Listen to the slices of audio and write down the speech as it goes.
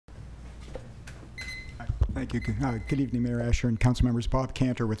Thank you. Good evening, Mayor Asher and council members. Bob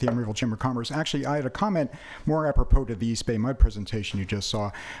Canter with the Emeryville Chamber of Commerce. Actually, I had a comment more apropos to the East Bay Mud presentation you just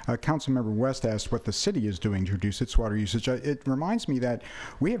saw. Councilmember West asked what the city is doing to reduce its water usage. It reminds me that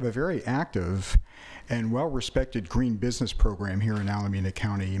we have a very active and well-respected green business program here in Alameda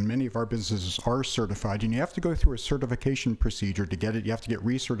County, and many of our businesses are certified, and you have to go through a certification procedure to get it. You have to get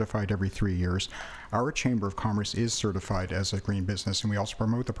recertified every 3 years. Our Chamber of Commerce is certified as a green business, and we also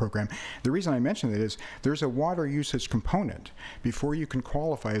promote the program. The reason I mention that is there's a water usage component before you can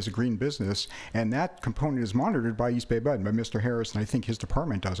qualify as a green business, and that component is monitored by East Bay Bud, by Mr. Harris, and I think his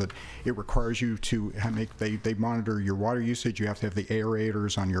department does it. It requires you to they monitor your water usage. You have to have the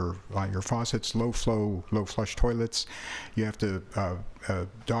aerators on your faucets, low flow, low flush toilets. You have to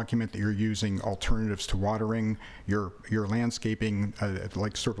document that you're using alternatives to watering, your landscaping,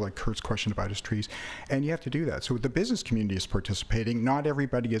 sort of like Kurt's question about his trees, and you have to do that. So the business community is participating. Not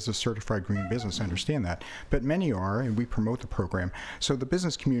everybody is a certified green business, I understand that, but many are, and we promote the program. So the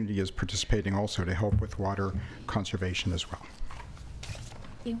business community is participating also to help with water conservation as well.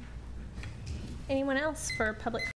 Thank you. Anyone else for public